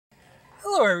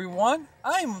Hello everyone,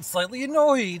 I'm slightly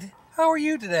annoyed. How are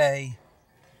you today?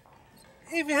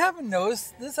 If you haven't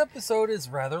noticed, this episode is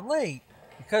rather late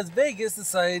because Vegas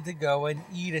decided to go and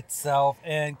eat itself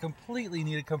and completely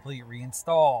need a complete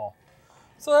reinstall.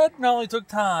 So that not only took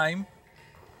time,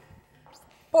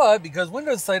 but because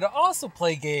Windows decided to also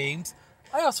play games,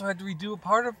 I also had to redo a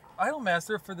part of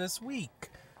Idolmaster for this week.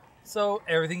 So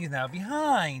everything is now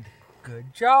behind.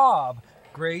 Good job.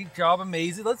 Great job,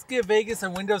 amazing. Let's give Vegas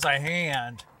and Windows a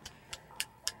hand.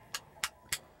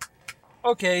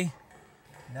 Okay,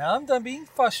 now I'm done being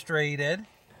frustrated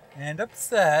and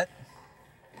upset.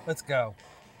 Let's go.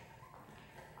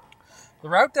 The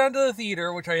route down to the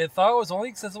theater, which I had thought was only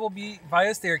accessible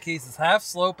via staircase, is half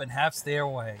slope and half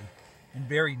stairway, and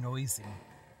very noisy.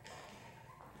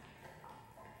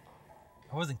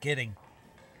 I wasn't kidding.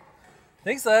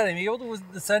 Thanks to that, I'm able to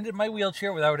descend in my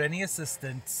wheelchair without any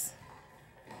assistance.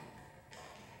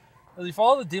 As we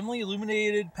follow the dimly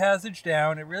illuminated passage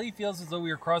down, it really feels as though we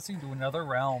are crossing to another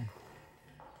realm.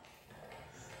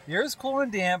 The air is cool and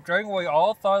damp, driving away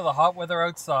all thought of the hot weather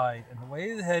outside, and the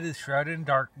way ahead is shrouded in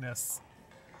darkness.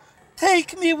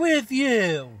 Take me with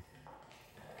you!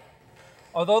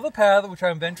 Although the path which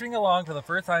I'm venturing along for the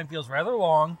first time feels rather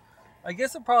long, I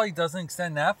guess it probably doesn't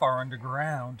extend that far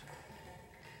underground.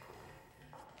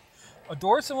 A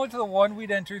door similar to the one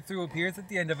we'd entered through appears at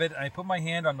the end of it, and I put my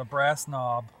hand on the brass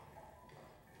knob.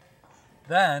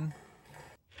 Then,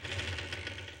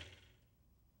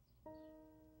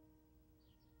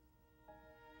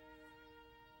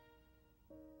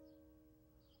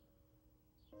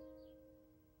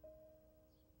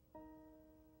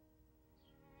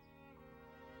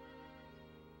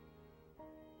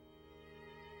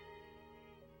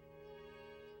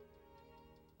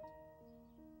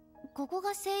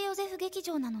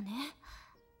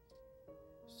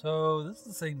 so this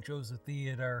is St. Joseph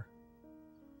Theater.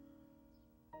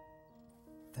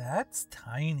 That's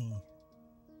tiny.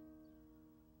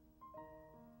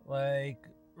 Like,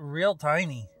 real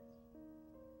tiny.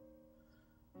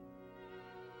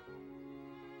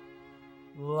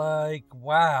 Like,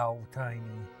 wow, tiny.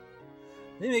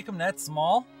 They make them that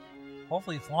small?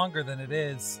 Hopefully it's longer than it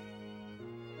is.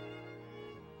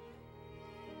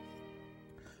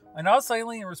 I nod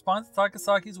silently in response to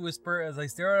Takasaki's whisper as I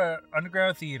stare at an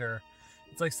underground theater.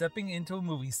 It's like stepping into a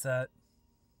movie set.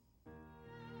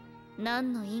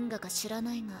 何の因果か知ら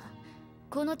ないが、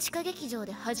この地下劇場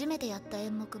で初めてやった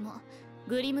演目も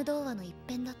グリム童話の一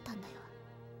編だったんだよ。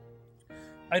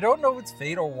I don't know if it's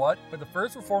fate or what, but the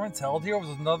first performance held here was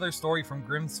another story from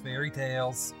Grimm's fairy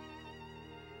tales.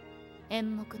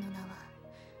 演目の名は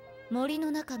森の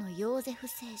中のヨーゼフ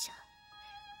聖者。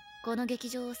この劇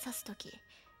場を指すとき、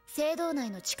聖堂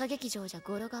内の地下劇場じゃ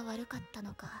語呂が悪かった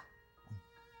のか。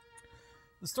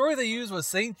The story they used was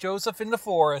St. Joseph in the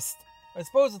Forest. I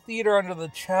suppose the theater under the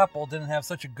chapel didn't have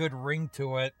such a good ring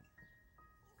to it.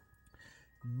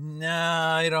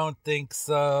 Nah, I don't think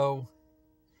so.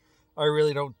 I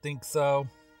really don't think so.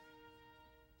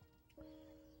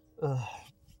 Ugh.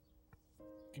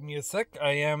 Give me a sec.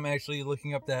 I am actually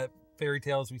looking up that fairy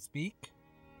tale as we speak.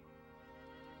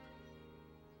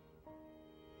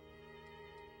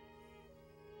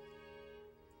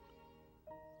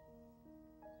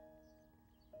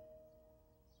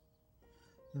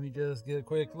 Let me just get a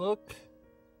quick look.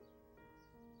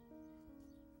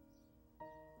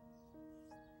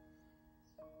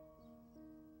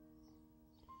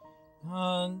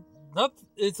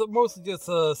 It's mostly just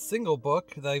a single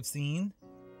book that I've seen.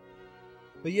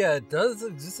 But yeah, it does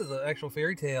exist as an actual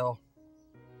fairy tale.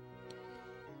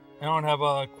 I don't have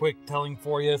a quick telling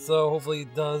for you, so hopefully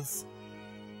it does.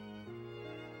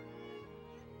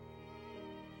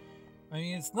 I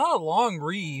mean, it's not a long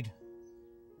read.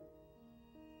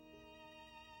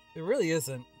 It really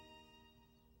isn't.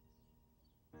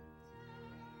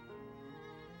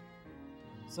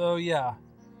 So yeah.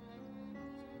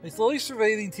 I slowly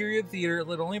survey the interior of the theater,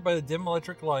 lit only by the dim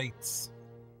electric lights.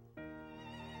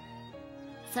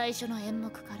 最初の演目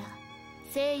から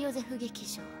聖ヨゼフ劇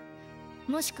場、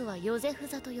もしくはヨゼフ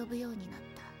座と呼ぶようになっ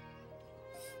た。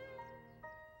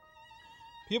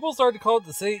People started to call it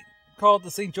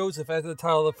the St. Joseph as the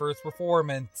title of the first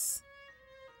performance.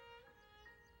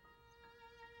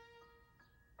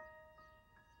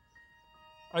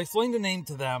 I explained the name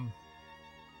to them,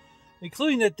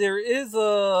 including that there is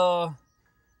a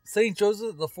St.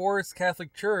 Joseph the Forest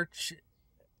Catholic Church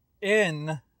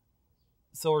in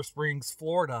Silver Springs,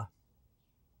 Florida.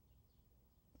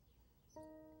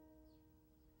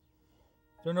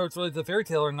 Don't know if it's really a fairy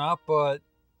tale or not, but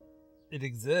it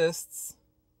exists.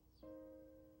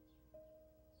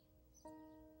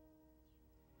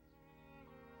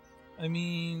 I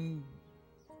mean,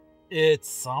 It's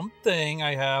something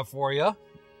I have for you.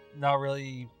 Not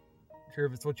really sure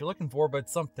if it's what you're looking for, but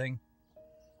it's something.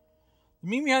 The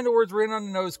meaning behind the words written on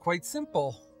the note is quite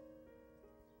simple.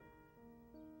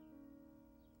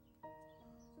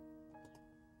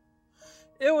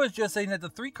 It was just saying that the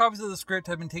 3 copies of the script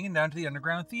had been taken down to the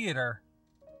underground theater.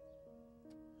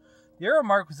 The arrow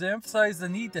mark was to emphasize the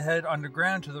need to head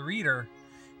underground to the reader,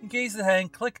 in case it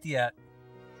hadn't clicked yet.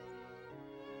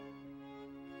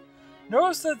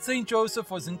 Notice that St. Joseph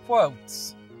was in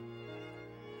quotes.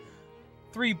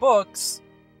 3 books,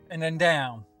 and then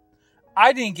down.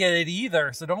 I didn't get it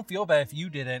either, so don't feel bad if you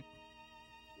didn't.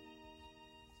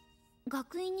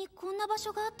 学院にこんな場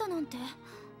所があったなんて。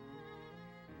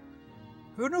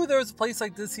 Who knew there was a place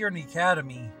like this here in the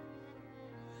academy?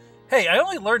 Hey, I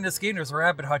only learned this game there's a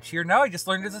rabbit hutch here, now I just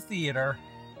learned it's a theater.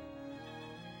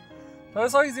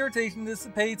 Tadasaki's irritation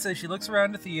dissipates as she looks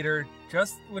around the theater,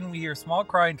 just when we hear a small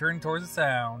cry and turn towards the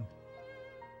sound.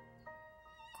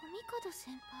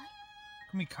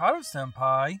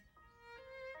 Kumikado-senpai?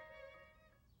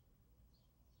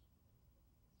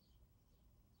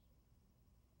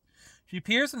 She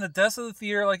appears in the depths of the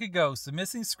theater like a ghost, the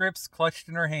missing scripts clutched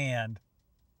in her hand.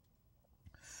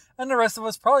 And the rest of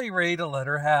us probably ready to let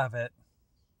her have it.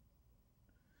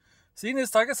 Seeing this,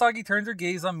 Takasaki turns her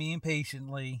gaze on me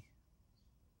impatiently.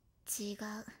 違う。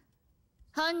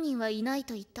犯人はいない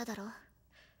と言っただろ。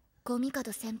コミカ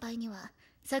ド先輩には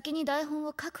先に台本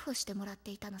を確保してもらっ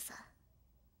ていたのさ。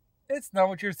It's not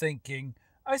what you're thinking.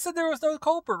 I said there was no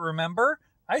culprit, remember?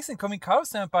 I sent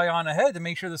Komikado-senpai on ahead to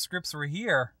make sure the scripts were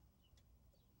here.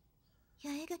 八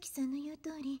重垣さんの言う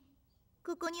通り、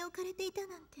ここに置かれていた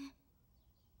なんて。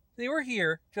They were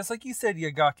here, just like you said,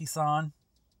 Yagaki-san.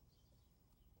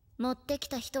 持ってき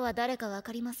た人は誰かわ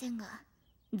かりませんが、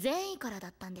善意からだ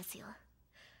ったんですよ。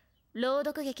朗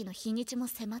読劇の日にちも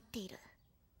迫っている。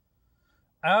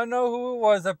I don't know who it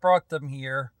was that brought them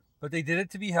here, but they did it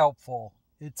to be helpful.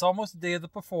 It's almost the day of the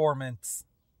performance.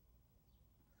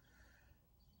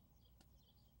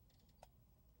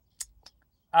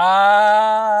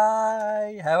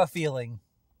 I have a feeling.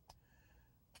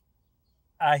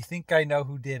 I think I know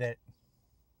who did it.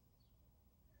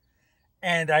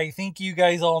 And I think you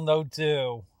guys all know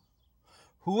too.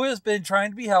 Who has been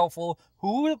trying to be helpful?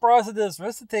 Who brought us into this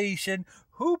recitation?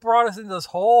 Who brought us into this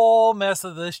whole mess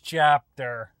of this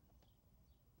chapter?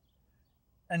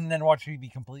 And then watch me be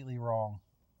completely wrong.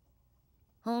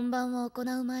 本番を行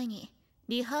う前に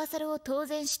リハーサルを当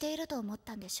然していると思っ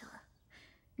たんでしょ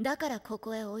う。だからこ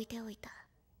こへ置いておいた。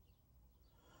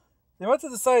They must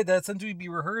have decided that since we'd be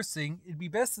rehearsing, it'd be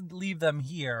best to leave them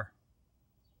here.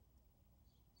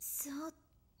 そう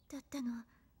だったの。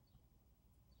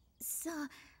そう、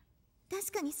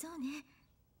確かにそうね。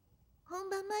本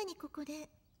番前にここで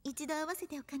一度合わせ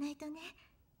ておかないとね。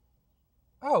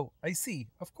Oh, I see.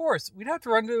 Of course, we'd have to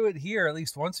run to it here at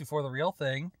least once before the real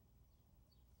thing.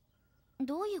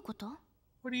 どういうこと？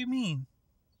 What do you mean?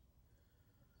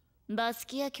 バス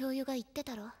キア教諭が言って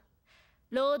たろ。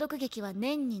朗読劇は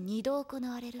年に2度行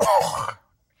われる。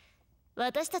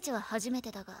私たちは初め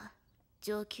てだが、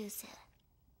上級生。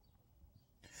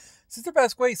Sister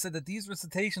Basquet said that these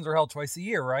recitations are held twice a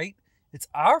year, right? It's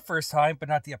our first time, but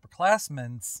not the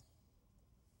upperclassmen's.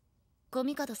 コ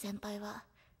ミカド先輩は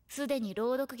すでに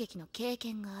朗読劇の経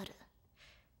験がある。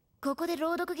ここで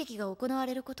朗読劇が行わ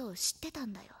れることを知ってた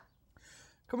んだよ。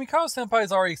Komikado-senpai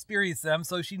has already experienced them,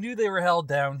 so she knew they were held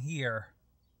down here.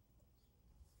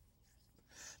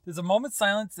 There's a moment's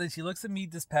silence, then she looks at me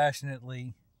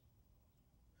dispassionately.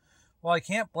 Well, I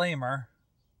can't blame her.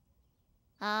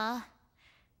 ああ、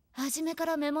初めか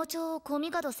らメモ帳をコ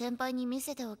ミカド先輩に見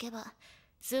せておけば、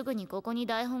すぐにここに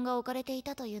台本が置かれてい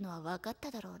たというのは分かっ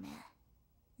ただろうね。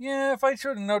Yeah, if I'd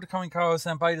showed a note to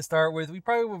Komikado-senpai to start with, we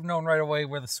probably would have known right away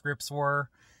where the scripts were,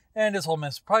 and this whole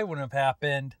mess probably wouldn't have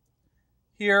happened.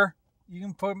 Here, you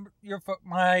can put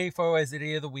my photo as the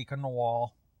day of the week on the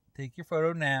wall. Take your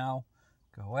photo now.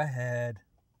 Go ahead.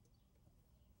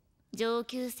 上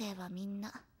級生はみん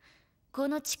な、こ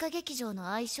の地下劇場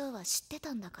の愛称は知って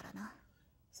たんだからな。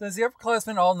Since the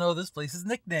upperclassmen all know this place's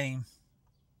nickname.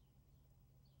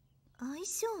 愛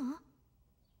称？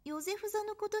ヨゼフ座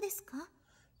のことですか？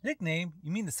 Nickname?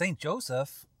 You mean the St.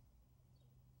 Joseph?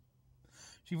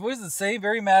 She voiced the same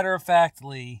very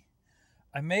matter-of-factly.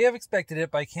 I may have expected it,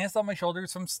 but I can't stop my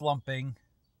shoulders from slumping.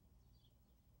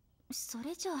 そ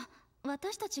れじゃあ、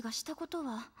私たちがしたこと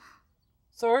は。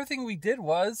So everything we did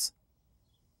was...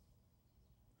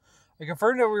 I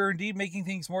confirmed that we were indeed making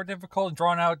things more difficult and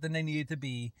drawn out than they needed to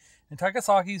be, and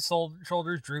Takasaki's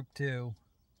shoulders drooped too.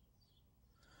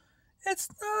 It's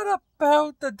not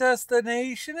about the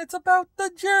destination, it's about the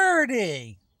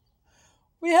journey.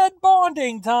 We had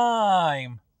bonding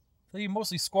time! So you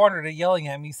mostly squandered it yelling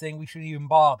at me saying we shouldn't even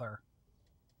bother.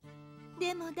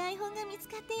 でも台本が見つ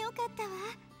かってよかったわ。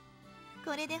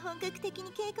これで本格的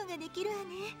に稽古ができるわね。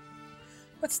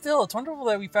But still, it's wonderful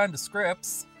that we found the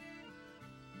scripts.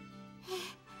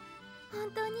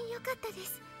 本当によかったで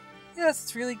す。Yes,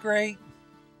 it's really great.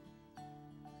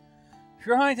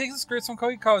 Shirohane takes the scripts from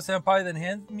Koikawa-senpai, then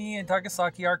hands me and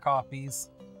Takasaki our copies.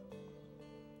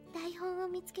 台本を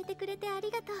見つけてくれてあ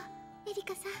りがとう、エリ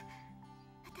カさん。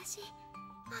私、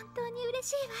本当に嬉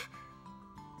しいわ。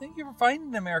Thank you for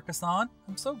finding them, Erika-san.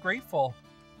 I'm so grateful.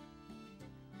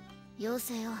 妖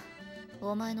精よ、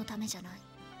お前のためじゃない。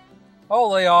Oh,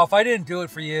 lay off. I didn't do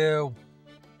it for you.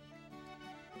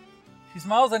 She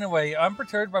smiles anyway,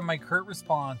 unperturbed by my curt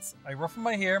response. I ruffle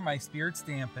my hair, my spirits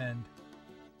dampened.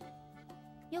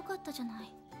 よかったじゃな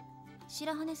い。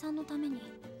白羽さんのために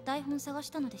台本探し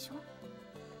たのでしょ?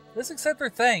 Let's accept her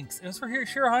thanks. It was for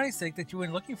Shirohane's sake that you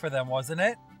went looking for them, wasn't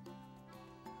it?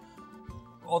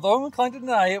 Although I'm inclined to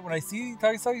deny it, when I see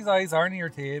Takasaki's eyes aren't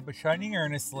irritated, but shining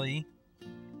earnestly.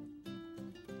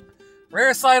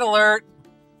 Rare sight alert!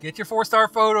 Get your 4-star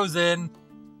photos in!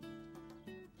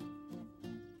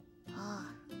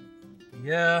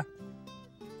 Yeah.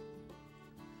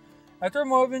 After a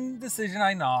moment of decision,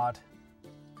 I nod.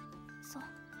 そう。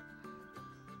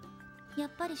や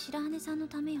っぱり白羽さんの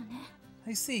ためよね。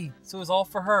I see. So it was all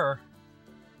for her.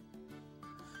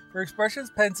 Her expression is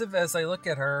pensive as I look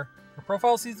at her. Her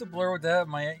profile seems to blur with that of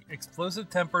my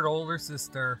explosive-tempered older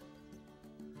sister.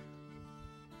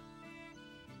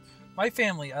 My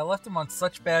family, I left them on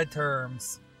such bad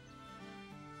terms.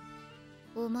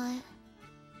 お前、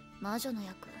魔女の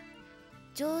役、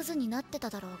上手になってた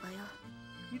だろうがよ。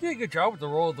You did a good job with the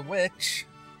role of the witch.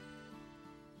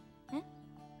 え?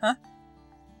 Huh?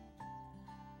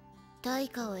 対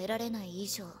価を得られない以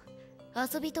上、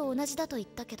遊びと同じだと言っ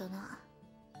たけどな。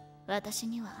私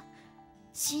には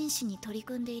真摯に取り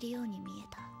組んでいるように見え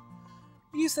た。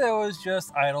You said it was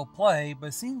just idle play, but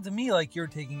it seemed to me like you're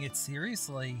taking it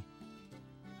seriously.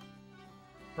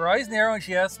 Her eyes narrow and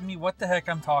she asks me what the heck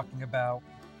I'm talking about.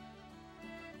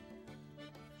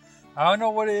 I don't know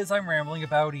what it is I'm rambling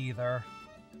about either.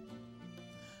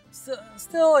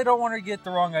 Still, I don't want her to get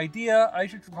the wrong idea. I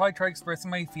should probably try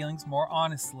expressing my feelings more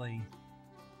honestly.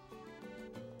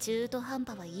 中途半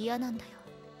端は嫌なんだよ。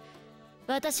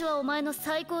私はお前の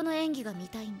最高の演技が見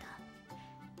たいんだ。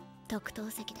特等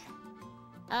席で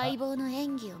相棒の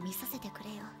演技を見させてくれ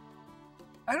よ。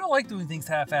I don't like doing things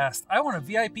half-assed. I want a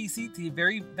VIP seat to the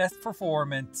very best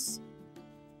performance.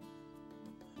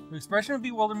 The expression of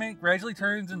bewilderment gradually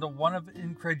turns into one of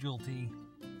incredulity.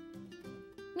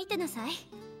 見てなさい。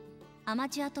アマ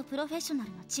チュアとプロフェッショナ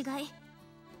ルの違い。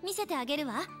見せてあげる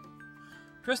わ。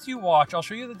Just you watch. I'll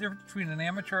show you the difference between an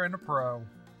amateur and a pro.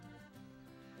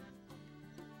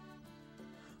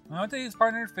 Monte's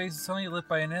partner's face is suddenly lit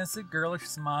by an innocent, girlish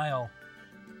smile.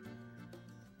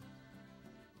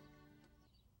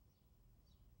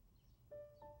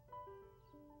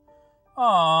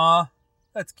 Aww,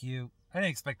 that's cute. I didn't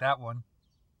expect that one.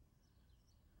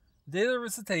 The day of the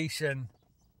recitation.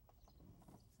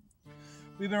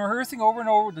 We've been rehearsing over and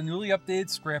over with the newly updated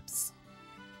scripts.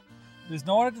 There's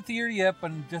no one at the theater yet,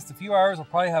 but in just a few hours we'll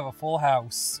probably have a full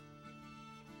house.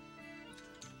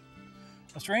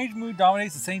 A strange mood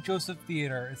dominates the St. Joseph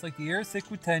Theater. It's like the air is thick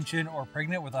with tension or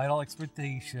pregnant with idle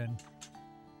expectation.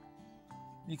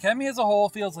 The Academy as a whole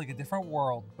feels like a different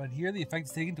world, but here the effect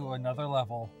is taken to another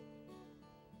level.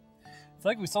 It's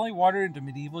like we suddenly wandered into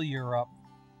medieval Europe.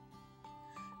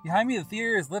 Behind me, the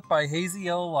theater is lit by a hazy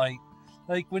yellow light,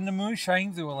 like when the moon is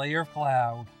shining through a layer of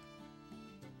cloud.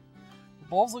 The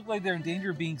bulbs look like they're in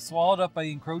danger of being swallowed up by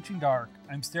the encroaching dark.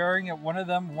 I'm staring at one of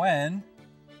them when...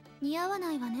 似合わ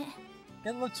ないわね。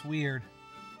 It looks weird.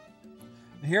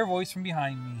 I hear a voice from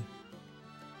behind me.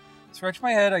 Stretch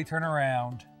my head, I turn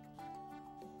around.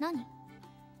 何?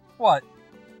 What?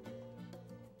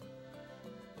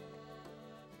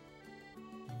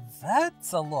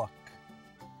 That's a look.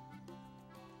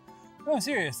 No, I'm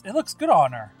serious. It looks good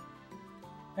on her.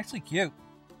 Actually cute.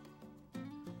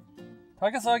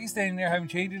 Takasaki's standing there, having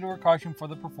changed into her costume for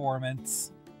the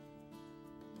performance.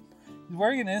 She's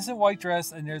wearing an innocent white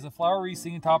dress, and there's a flower wreath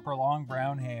sitting atop her long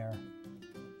brown hair.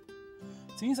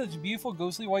 Seeing such a beautiful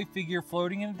ghostly white figure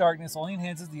floating in the darkness only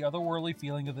enhances the otherworldly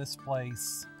feeling of this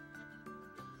place.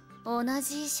 同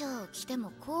じ衣装を着て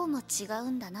もこうも違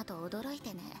うんだなと驚い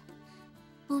てね。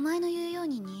お前の言うよう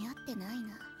に似合ってない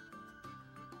な。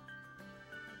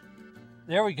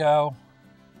There we go.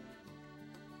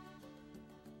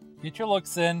 Get your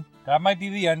looks in. That might be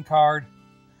the end card.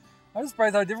 I'm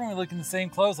surprised how different we look in the same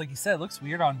clothes. Like you said, it looks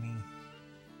weird on me.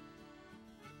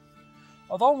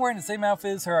 Although I'm wearing the same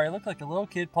outfit as her, I look like a little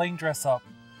kid playing dress up.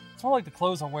 It's more like the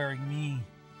clothes are wearing me.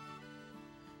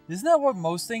 Isn't that what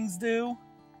most things do?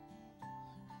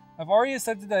 I've already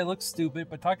accepted that I look stupid,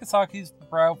 but Takasaki's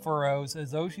brow furrows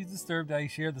as though she's disturbed that I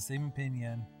share the same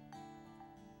opinion.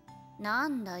 な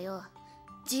んだよ。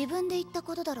自分で言った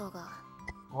ことだろうが。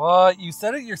What? You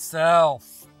said it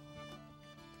yourself.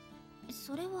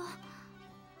 それは。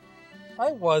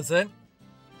I wasn't.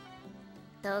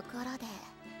 ところで、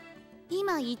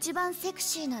今一番セク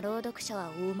シーな朗読者は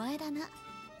お前だな。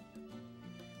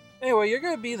Anyway, you're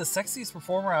gonna be the sexiest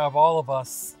performer out of all of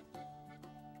us.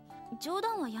 冗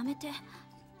談はやめて。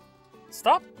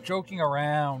Stop joking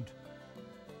around.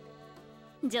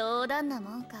 冗談な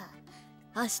もんか。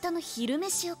明日の昼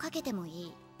飯をかけてもい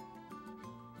い。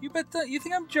You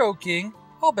think I'm joking?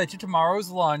 I'll bet you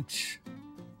tomorrow's lunch.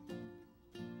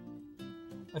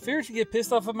 I figured she'd get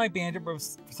pissed off at my banter, but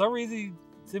for some reason she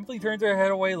simply turned her head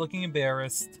away looking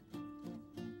embarrassed.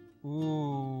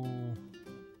 Ooh.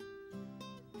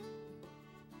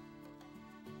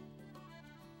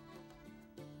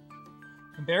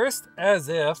 Embarrassed as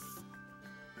if.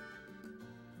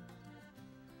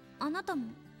 あなたも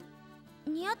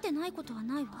似合ってないことは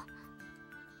ないわ。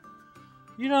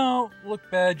You don't look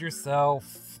bad yourself.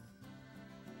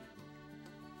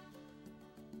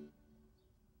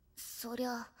 そり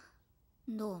ゃ、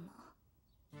どうも。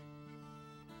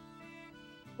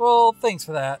Well, thanks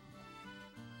for that.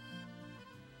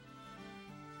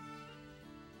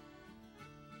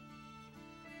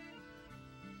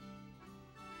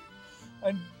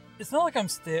 And it's not like I'm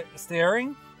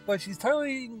staring, but she's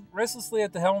tugging restlessly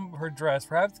at the hem of her dress,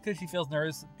 perhaps because she feels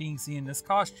nervous being seen in this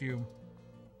costume.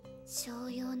 商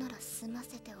用なら済ま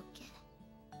せておけ。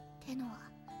てのは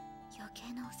余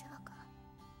計なお世話か。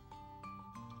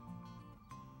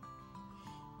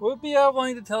Would it be out of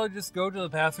line to tell her to just go to the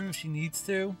bathroom if she needs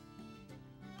to?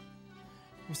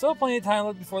 There's still plenty of time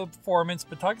left before the performance,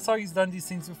 but Takasaki's done these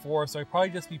things before, so I'd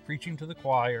probably just be preaching to the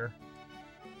choir.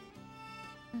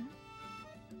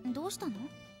 どうしたの？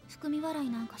含み笑い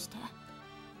なんかして。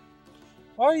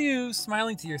Why are you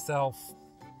smiling to yourself?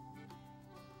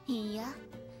 いや、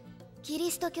キ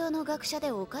リスト教の学者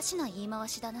でおかしな言い回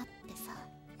しだなってさ。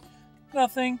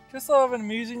Nothing. Just thought of an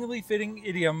amusingly fitting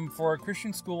idiom for a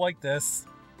Christian school like this.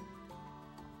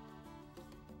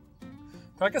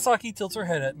 Takasaki tilts her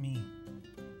head at me.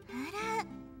 あら、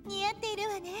似合っている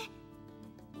わね。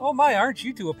Oh my, aren't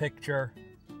you two a picture?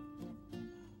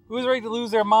 Who's ready to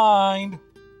lose their mind?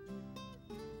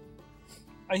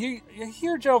 I hear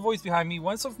a gentle voice behind me,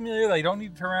 one so familiar that I don't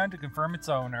need to turn around to confirm its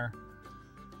owner.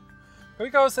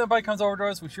 Koikawa Senpai comes over to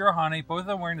us with Shirohane, both of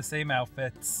them wearing the same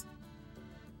outfits.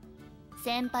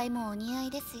 先輩もお似合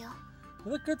いですよ。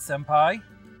You look good, Senpai.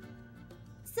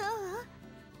 そう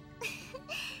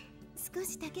少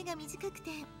し丈が短く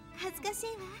て恥ずかしい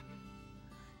わ。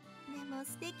でも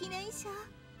素敵な衣装。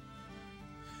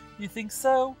You think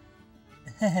so?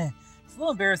 It's a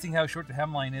little embarrassing how short the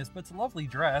hemline is, but it's a lovely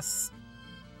dress.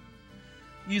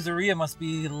 Yuzuriya must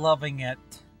be loving it.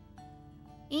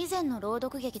 以前の朗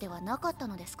読劇ではなかった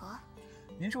のですか？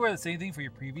 Didn't you wear the same thing for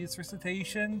your previous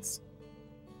recitations?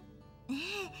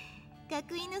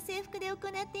 学院の制服で行っ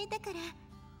ていたから。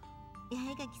八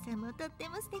重垣さんもとって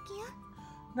も素敵よ。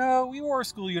No, we wore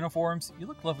school uniforms. You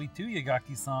look lovely too,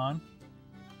 Yagaki-san.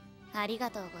 ありが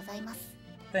とうございます。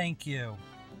Thank you.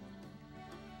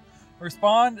 I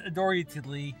respond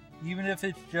adoringly, even if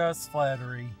it's just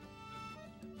flattery.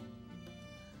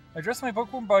 I address my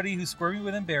bookworm buddy who's squirming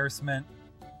with embarrassment.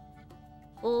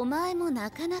 お前もな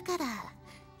かなかだ。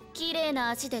綺麗な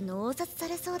足で脳殺さ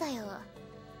れそうだよ。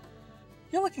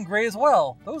You're looking great as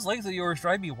well. Those legs of yours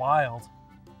drive me wild.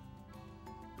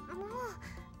 もう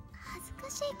恥ずか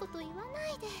しいこと言わない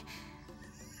で。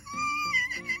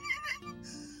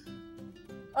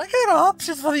I got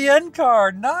options for the end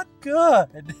card. Not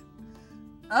good.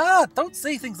 Don't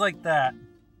say things like that.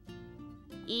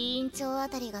 委員長あ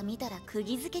たりが見たら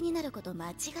釘付けになること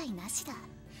間違いなしだ。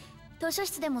図書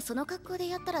室でもその格好で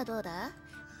やったらどうだ？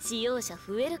使用者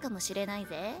増えるかもしれない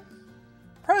ぜ。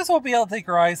Press won't be able to take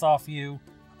her eyes off you.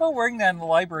 How about wearing that in the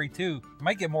library too? You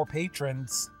might get more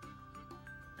patrons.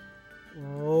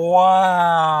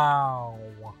 Wow.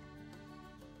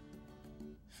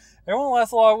 Everyone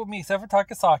laughs along with me except for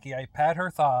Takasaki. I pat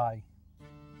her thigh.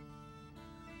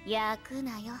 焼く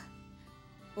なよ。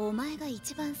お前が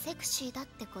一番セクシーだっ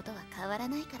てことは変わら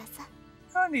ないからさ。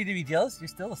I don't need to be jealous. You're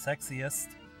still the sexiest.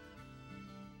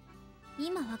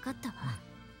 今わかったわ。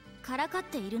からかっ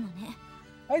ているのね。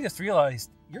I just realized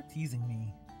you're teasing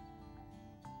me.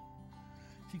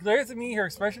 She glares at me, her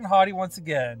expression haughty once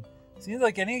again. Seems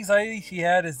like any anxiety she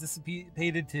had has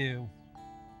dissipated too.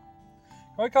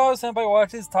 Koikawa Senpai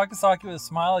watches Takasaki with a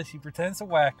smile as she pretends to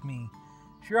whack me.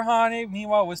 Shirahane,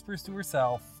 meanwhile, whispers to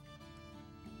herself.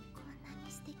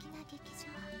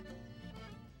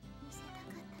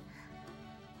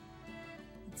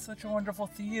 It's such a wonderful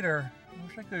theater. I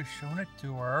wish I could have shown it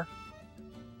to her.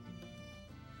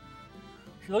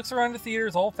 She looks around the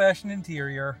theater's old-fashioned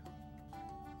interior.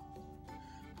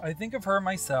 I think of her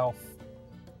myself.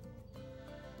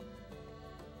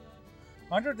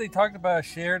 I wonder if they talked about a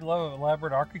shared love of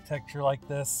elaborate architecture like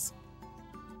this.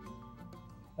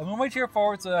 I move my chair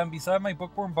forward so that I'm beside my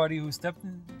bookworm buddy who stepped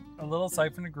in a little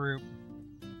aside from the group.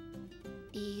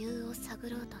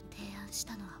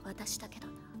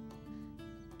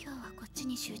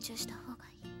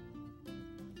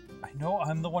 I know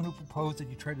I'm the one who proposed that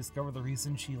you try to discover the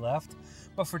reason she left,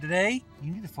 but for today,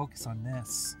 you need to focus on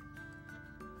this.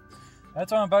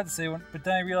 That's what I'm about to say, but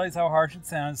then I realized how harsh it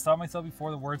sounds and stop myself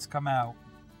before the words come out.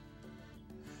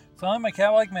 Finally, in my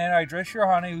cat-like manner, I address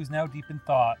Shirahane, who's now deep in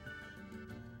thought.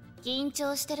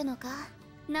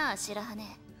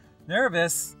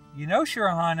 Nervous? You know,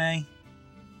 Shirahane.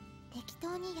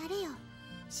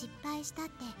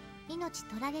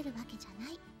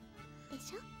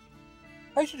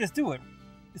 I should just do it.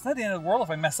 It's not the end of the world if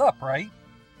I mess up, right?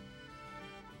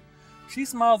 She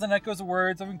smiles and echoes the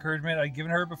words of encouragement I'd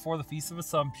given her before the Feast of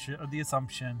the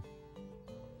Assumption.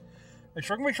 I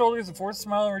shrug my shoulders and force a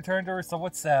smile and return to her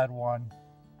somewhat sad one.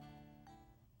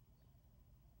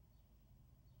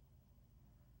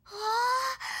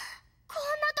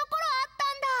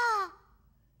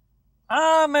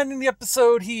 I'm ending the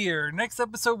episode here. Next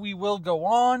episode we will go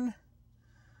on.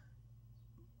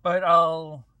 But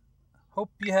I'll hope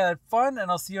you had fun,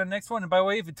 and I'll see you on the next one. And by the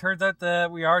way, if it turns out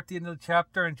that we are at the end of the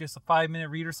chapter and just a 5-minute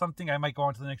read or something, I might go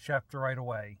on to the next chapter right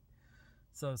away.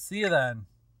 So see you then.